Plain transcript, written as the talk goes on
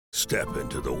Step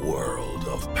into the world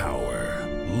of power,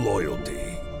 loyalty,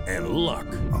 and luck.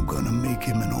 I'm gonna make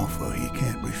him an offer he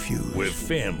can't refuse. With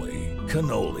family,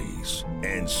 cannolis,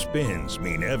 and spins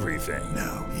mean everything.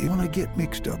 Now, you wanna get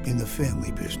mixed up in the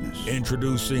family business.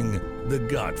 Introducing The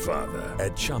Godfather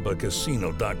at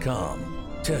ChumbaCasino.com.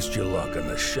 Test your luck in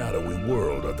the shadowy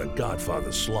world of The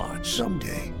Godfather slot.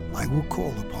 Someday, I will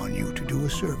call upon you to do a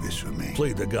service for me.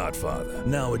 Play The Godfather,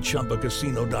 now at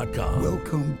ChumbaCasino.com.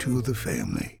 Welcome to the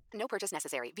family. No purchase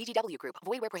necessary. VGW Group.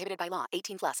 Void where prohibited by law.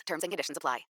 18+. Terms and conditions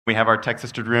apply. We have our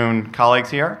Texas Tribune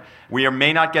colleagues here. We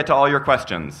may not get to all your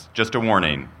questions. Just a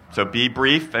warning. So be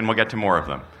brief, and we'll get to more of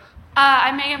them.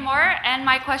 I'm Megan Moore, and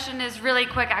my question is really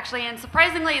quick, actually. And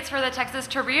surprisingly, it's for the Texas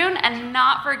Tribune and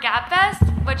not for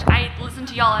GabFest, which I listen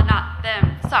to y'all and not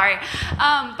them. Sorry.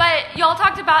 But y'all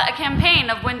talked about a campaign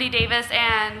of Wendy Davis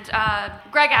and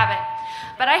Greg Abbott.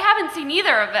 But I haven't seen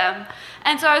either of them.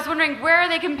 And so I was wondering, where are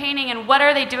they campaigning and what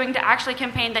are they doing to actually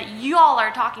campaign that you all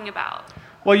are talking about?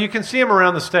 Well, you can see them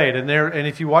around the state, and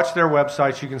if you watch their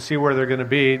websites, you can see where they're going to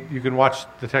be. You can watch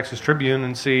the Texas Tribune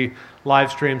and see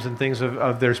live streams and things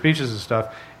of their speeches and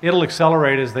stuff. It'll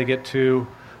accelerate as they get to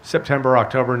September,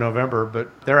 October, November,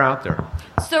 but they're out there.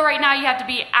 So right now you have to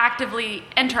be actively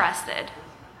interested.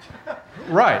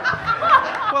 Right.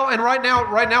 Well, and right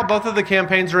now, both of the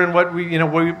campaigns are in what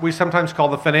we sometimes call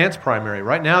the finance primary.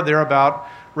 Right now, they're about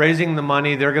raising the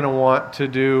money. They're going to want to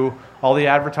do all the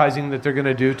advertising that they're going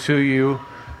to do to you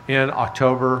in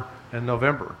October and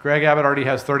November. Greg Abbott already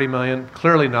has $30 million.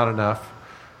 Clearly not enough.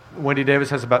 Wendy Davis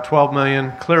has about $12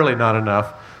 million. Clearly not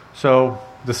enough. So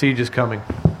the siege is coming.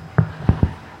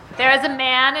 There is a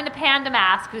man in a panda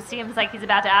mask who seems like he's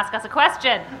about to ask us a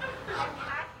question.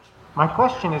 My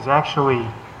question is actually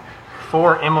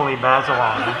for Emily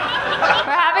Bazelon.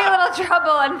 We're having a little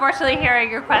trouble, unfortunately,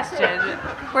 hearing your question.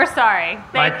 We're sorry.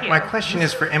 Thank you. My question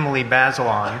is for Emily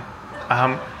Bazelon.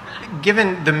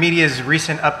 Given the media's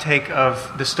recent uptake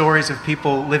of the stories of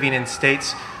people living in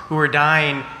states who are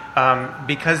dying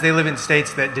because they live in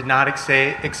states that did not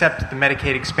accept the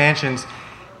Medicaid expansions,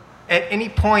 at any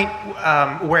point,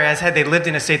 whereas had they lived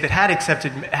in a state that had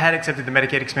accepted the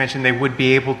Medicaid expansion, they would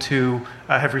be able to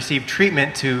have received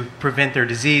treatment to prevent their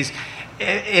disease.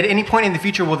 At any point in the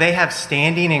future, will they have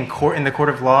standing in the court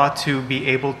of law to be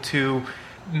able to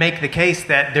make the case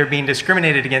that they're being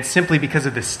discriminated against simply because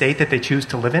of the state that they choose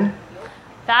to live in?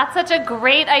 That's such a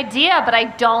great idea, but I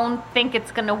don't think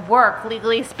it's going to work,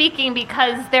 legally speaking,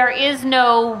 because there is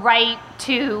no right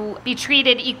to be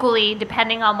treated equally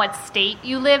depending on what state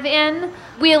you live in.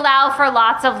 We allow for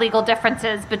lots of legal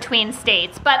differences between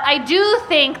states, but I do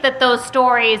think that those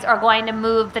stories are going to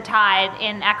move the tide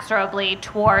inexorably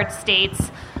towards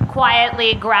states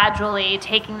quietly, gradually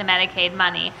taking the Medicaid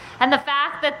money. And the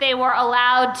fact that they were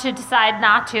allowed to decide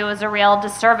not to is a real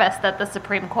disservice that the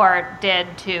Supreme Court did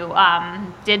to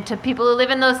people who live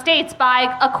in those states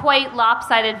by a quite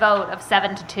lopsided vote of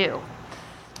 7-2.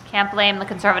 Can't blame the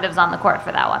conservatives on the court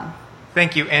for that one.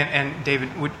 Thank you. And David,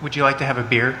 would you like to have a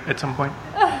beer at some point?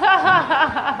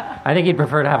 I think he'd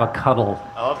prefer to have a cuddle.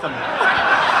 I love some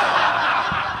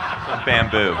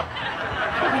bamboo.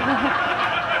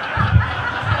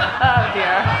 Oh,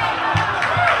 dear.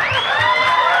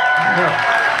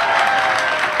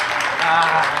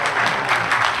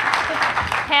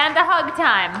 Panda hug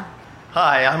time.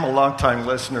 Hi, I'm a longtime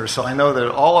listener, so I know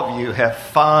that all of you have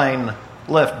fine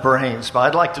left brains, but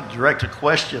I'd like to direct a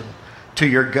question to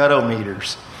your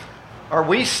guttometers. Are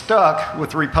we stuck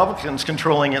with Republicans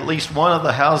controlling at least one of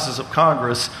the houses of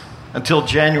Congress until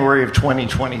January of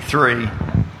 2023,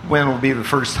 when will be the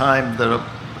first time that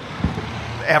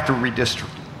after redistricting?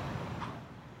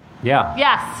 Yeah.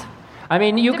 Yes. I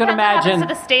mean, you can imagine. To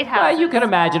the state house. You can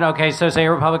imagine. Okay, so say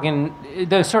a Republican,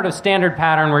 the sort of standard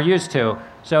pattern we're used to.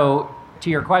 So, to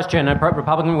your question, a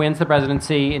Republican wins the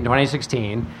presidency in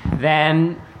 2016.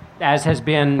 Then, as has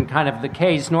been kind of the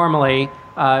case normally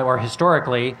or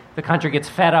historically, the country gets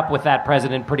fed up with that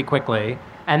president pretty quickly,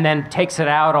 and then takes it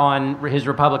out on his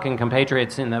Republican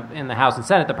compatriots in the House and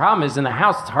Senate. The problem is in the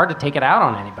House, it's hard to take it out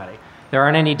on anybody. There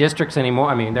aren't any districts anymore.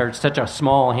 I mean, there's such a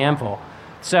small handful.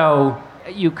 So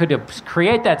you could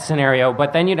create that scenario,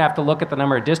 but then you'd have to look at the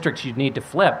number of districts you'd need to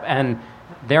flip, and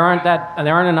there aren't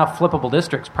enough flippable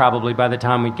districts probably by the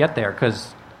time we get there.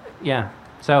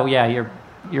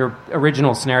 Your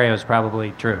original scenario is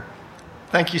probably true.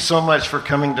 Thank you so much for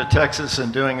coming to Texas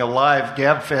and doing a live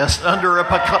GabFest under a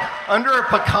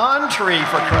pecan tree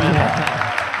for crying out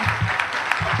loud.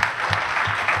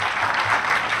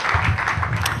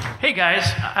 Hey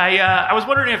guys, I was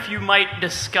wondering if you might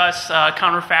discuss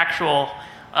counterfactual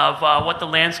of what the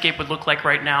landscape would look like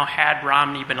right now had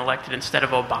Romney been elected instead of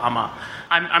Obama.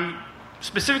 I'm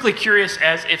specifically curious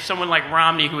as if someone like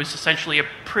Romney, who is essentially a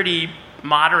pretty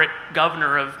moderate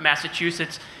governor of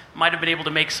Massachusetts, might have been able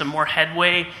to make some more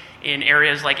headway in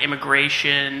areas like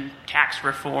immigration, tax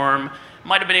reform,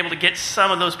 might have been able to get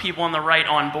some of those people on the right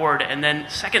on board. And then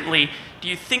secondly, do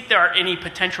you think there are any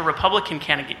potential Republican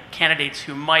candidates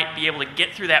who might be able to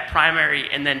get through that primary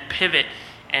and then pivot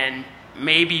and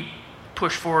maybe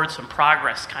push forward some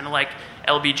progress, kind of like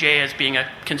LBJ as being a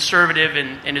conservative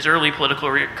in his early political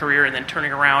career and then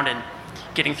turning around and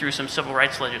getting through some civil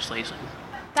rights legislation?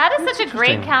 That is such a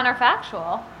great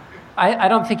counterfactual. I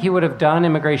don't think he would have done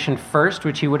immigration first,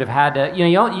 which he would have had to.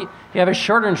 You have a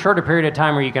shorter and shorter period of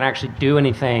time where you can actually do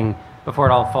anything before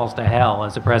it all falls to hell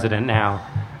as a president now.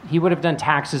 He would have done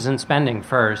taxes and spending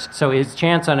first. So his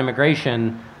chance on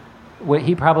immigration,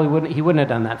 he probably wouldn't. He wouldn't have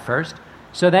done that first.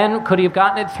 So then, could he have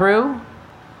gotten it through?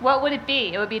 What would it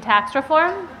be? It would be tax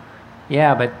reform?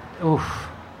 Yeah, but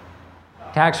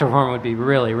tax reform would be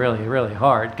really, really, really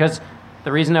hard because.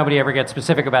 The reason nobody ever gets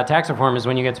specific about tax reform is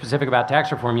when you get specific about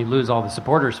tax reform, you lose all the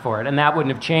supporters for it. And that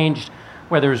wouldn't have changed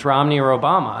whether it was Romney or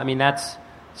Obama. I mean,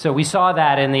 so we saw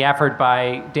that in the effort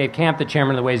by Dave Camp, the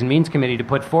chairman of the Ways and Means Committee, to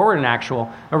put forward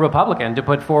a Republican, to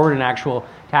put forward an actual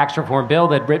tax reform bill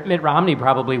that Mitt Romney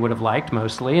probably would have liked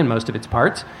mostly in most of its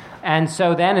parts. And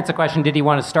so then it's a question, did he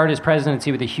want to start his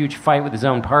presidency with a huge fight with his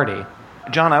own party?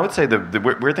 John, I would say the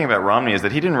weird thing about Romney is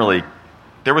that he didn't really...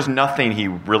 There was nothing he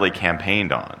really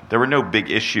campaigned on. There were no big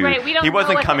issues. Right, he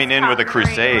wasn't coming in with a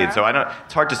crusade, so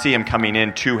it's hard to see him coming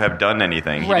in to have done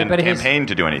anything. He didn't campaign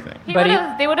to do anything. They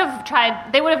would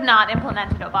have not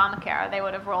implemented Obamacare. They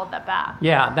would have rolled that back.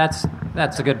 Yeah,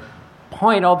 that's a good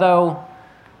point. Although,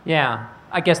 yeah,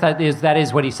 I guess that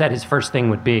is what he said his first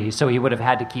thing would be. So he would have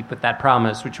had to keep with that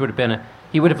promise, which would have been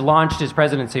he would have launched his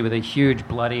presidency with a huge,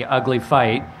 bloody, ugly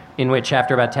fight, in which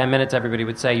after about 10 minutes, everybody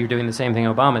would say, you're doing the same thing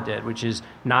Obama did, which is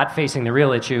not facing the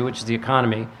real issue, which is the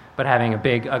economy, but having a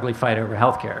big, ugly fight over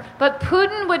healthcare. But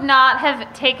Putin would not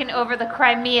have taken over the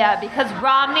Crimea because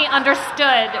Romney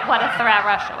understood what a threat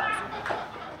Russia was.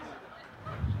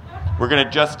 We're going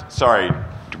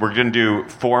to do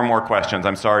 4 more questions.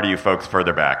 I'm sorry to you folks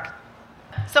further back.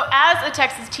 So as a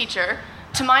Texas teacher,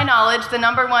 to my knowledge, the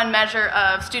number one measure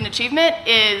of student achievement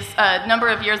is a number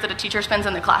of years that a teacher spends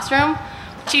in the classroom.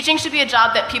 Teaching should be a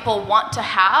job that people want to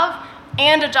have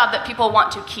and a job that people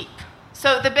want to keep.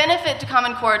 So the benefit to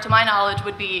Common Core, to my knowledge,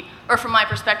 would be, or from my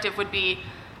perspective, would be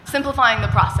simplifying the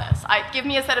process. Give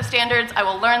me a set of standards, I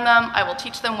will learn them, I will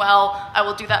teach them well, I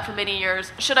will do that for many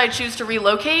years. Should I choose to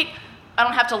relocate, I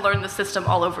don't have to learn the system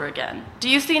all over again. Do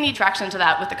you see any traction to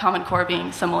that with the Common Core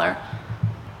being similar?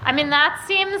 I mean, that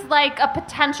seems like a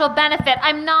potential benefit.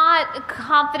 I'm not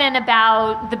confident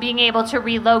about the being able to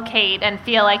relocate and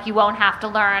feel like you won't have to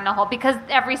learn a whole, because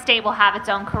every state will have its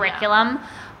own curriculum. Yeah.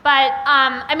 But,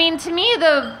 I mean, to me,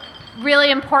 the really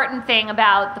important thing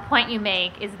about the point you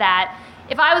make is that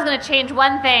if I was going to change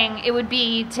one thing, it would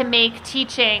be to make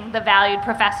teaching the valued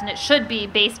profession it should be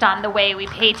based on the way we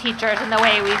pay teachers and the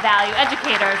way we value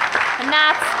educators. And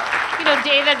that's,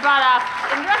 David brought up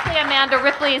indirectly Amanda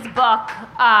Ripley's book,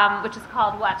 which is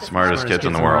called what? Smartest Kids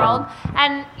in the World.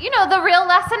 And, the real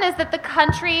lesson is that the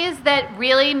countries that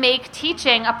really make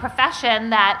teaching a profession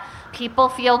that people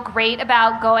feel great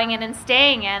about going in and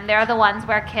staying in, they're the ones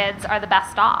where kids are the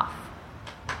best off.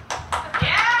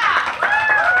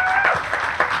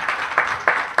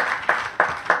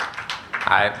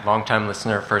 Hi, long-time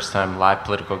listener, first-time live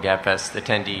political gabfest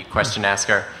attendee, question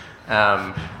asker.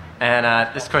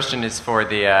 This question is for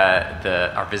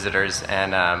our visitors.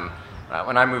 And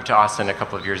when I moved to Austin a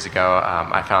couple of years ago,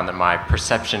 I found that my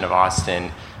perception of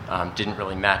Austin didn't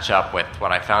really match up with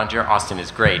what I found here. Austin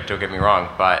is great, don't get me wrong,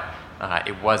 but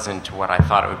it wasn't what I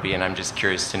thought it would be. And I'm just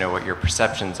curious to know what your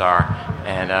perceptions are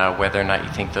and whether or not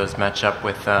you think those match up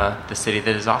with the city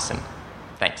that is Austin.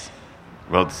 Thanks.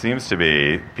 Well, it seems to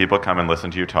be people come and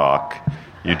listen to you talk.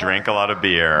 You drink a lot of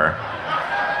beer.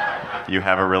 You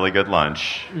have a really good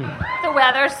lunch. The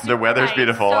weather's nice.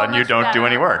 Beautiful, so and you don't do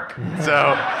any work. So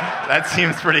that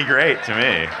seems pretty great to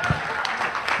me.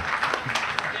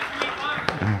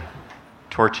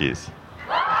 Torchies.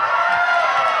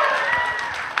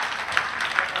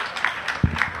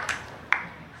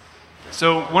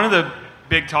 So one of the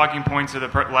big talking points of the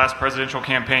last presidential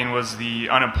campaign was the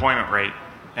unemployment rate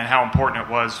and how important it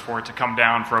was for it to come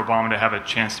down for Obama to have a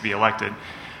chance to be elected.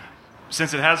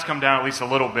 Since it has come down at least a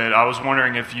little bit, I was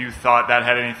wondering if you thought that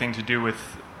had anything to do with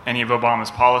any of Obama's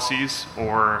policies,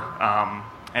 or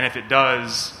and if it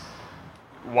does,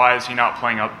 why is he not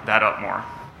playing that up more?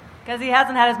 Because he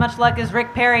hasn't had as much luck as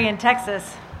Rick Perry in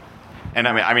Texas. And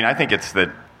I think it's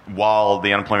that while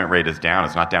the unemployment rate is down,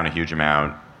 it's not down a huge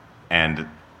amount, and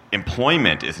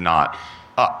employment is not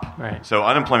up. Right. So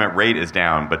unemployment rate is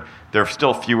down, but there are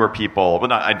still fewer people,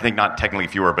 well, I think not technically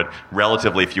fewer, but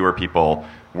relatively fewer people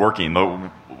working.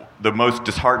 The most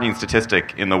disheartening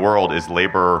statistic in the world is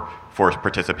labor force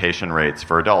participation rates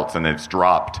for adults, and it's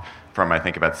dropped from, I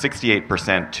think, about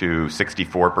 68% to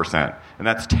 64%. And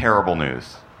that's terrible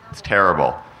news. It's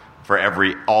terrible for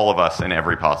all of us in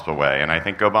every possible way. And I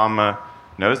think Obama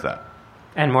knows that.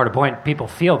 And more to point, people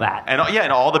feel that. And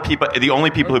all the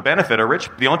only people who benefit are rich.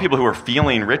 The only people who are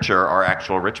feeling richer are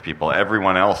actual rich people.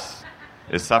 Everyone else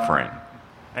is suffering.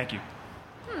 Thank you.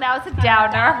 That was a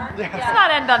downer. Let's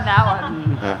not end on that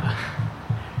one.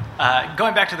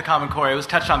 Going back to the Common Core, it was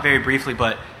touched on very briefly,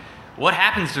 but what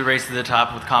happens to Race to the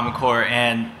Top with Common Core?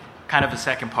 And kind of a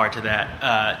second part to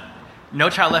that, No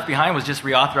Child Left Behind was just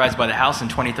reauthorized by the House in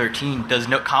 2013. Does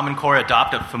Common Core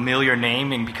adopt a familiar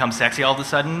name and become sexy all of a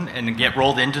sudden and get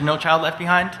rolled into No Child Left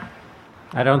Behind?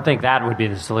 I don't think that would be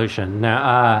the solution.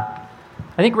 I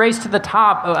think Race to the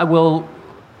Top will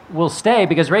stay,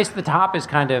 because Race to the Top is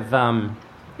kind of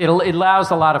it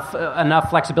allows enough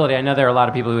flexibility. I know there are a lot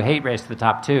of people who hate Race to the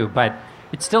Top too, but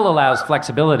it still allows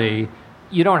flexibility.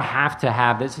 You don't have to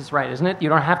have, this is right, isn't it? You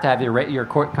don't have to have your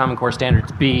Common Core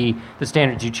standards be the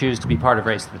standards you choose to be part of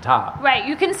Race to the Top. Right,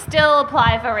 you can still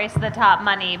apply for Race to the Top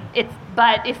money,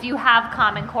 but if you have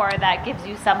Common Core, that gives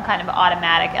you some kind of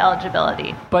automatic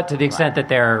eligibility. But to the extent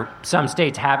that some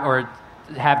states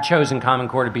have chosen Common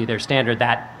Core to be their standard,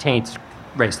 that taints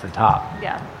Race to the Top.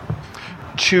 Yeah.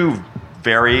 Two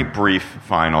very brief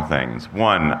final things.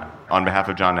 One, on behalf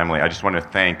of John and Emily, I just want to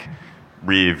thank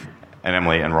Reeve and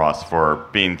Emily and Ross for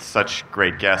being such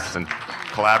great guests and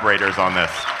collaborators on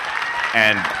this,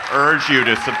 and urge you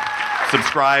to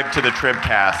subscribe to the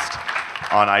Tribcast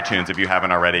on iTunes if you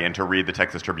haven't already, and to read the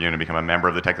Texas Tribune and become a member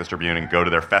of the Texas Tribune and go to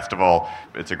their festival.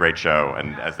 It's a great show,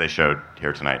 and as they showed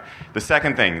here tonight. The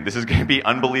second thing, this is going to be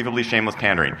unbelievably shameless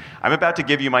pandering. I'm about to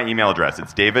give you my email address.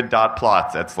 It's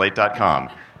david.plotz@slate.com.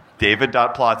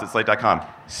 david.plotz@slate.com.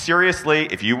 Seriously,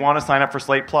 if you want to sign up for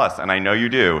Slate Plus, and I know you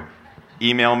do,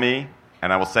 email me,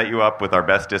 and I will set you up with our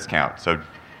best discount. So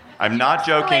I'm not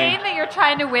joking. Explain that you're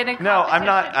trying to win a competition. No,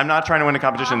 I'm not trying to win a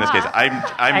competition in this case.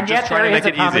 I'm just trying to make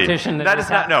it easy. That is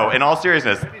not, no, in all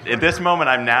seriousness, at this moment,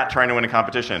 I'm not trying to win a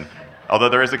competition, although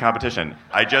there is a competition.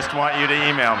 I just want you to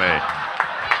email me.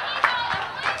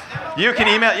 You can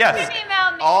email, yes. You can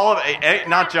email me. All of,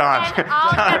 not John. And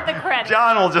I'll get the credit.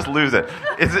 John will just lose it.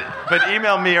 But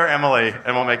email me or Emily,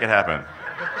 and we'll make it happen.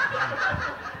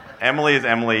 Emily is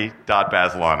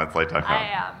emily.bazelon@slate.com.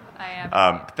 I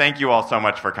am. Thank you all so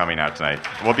much for coming out tonight.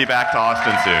 We'll be back to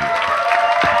Austin soon.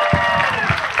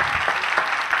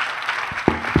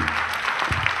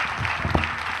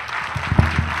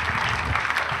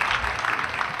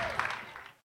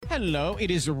 Hello, it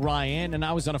is Ryan, and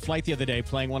I was on a flight the other day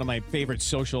playing one of my favorite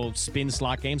social spin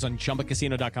slot games on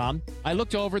ChumbaCasino.com. I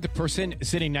looked over at the person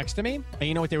sitting next to me, and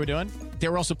you know what they were doing? They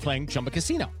were also playing Chumba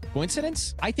Casino.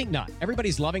 Coincidence? I think not.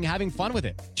 Everybody's loving having fun with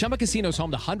it. Chumba Casino is home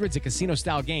to hundreds of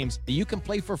casino-style games that you can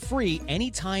play for free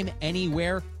anytime,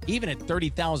 anywhere, even at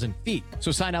 30,000 feet.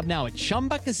 So sign up now at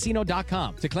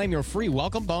ChumbaCasino.com to claim your free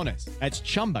welcome bonus. That's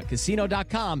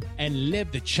ChumbaCasino.com and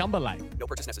live the Chumba life. No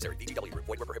purchase necessary. VGW. Void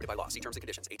where prohibited by law. See terms and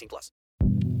conditions. 18+.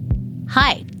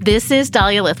 Hi, this is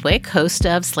Dahlia Lithwick, host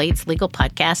of Slate's legal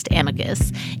podcast,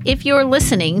 Amicus. If you're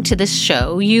listening to this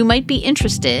show, you might be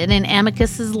interested in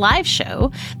Amicus's live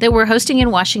show that we're hosting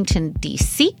in Washington,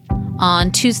 D.C.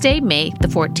 on Tuesday, May the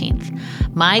 14th.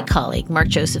 My colleague, Mark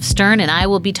Joseph Stern, and I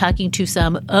will be talking to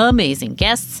some amazing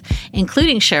guests,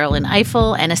 including Sherrilyn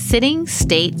Ifill and a sitting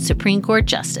state Supreme Court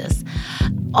justice,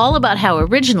 all about how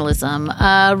originalism,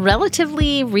 a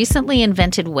relatively recently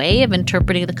invented way of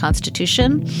interpreting the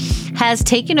Constitution, has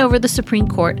taken over the Supreme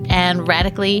Court and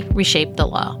radically reshaped the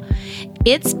law.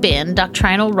 It's been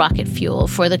doctrinal rocket fuel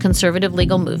for the conservative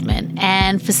legal movement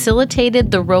and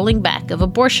facilitated the rolling back of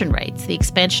abortion rights, the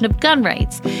expansion of gun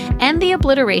rights, and the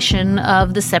obliteration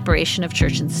of the separation of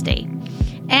church and state.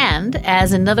 And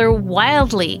as another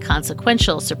wildly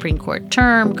consequential Supreme Court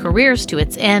term careers to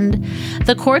its end,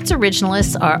 the court's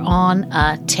originalists are on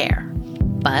a tear.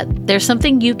 But there's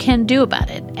something you can do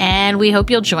about it, and we hope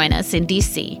you'll join us in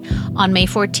D.C. on May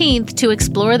 14th to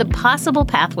explore the possible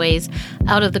pathways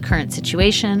out of the current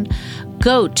situation.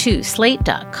 Go to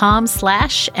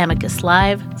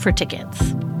slate.com/amicuslive for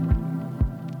tickets.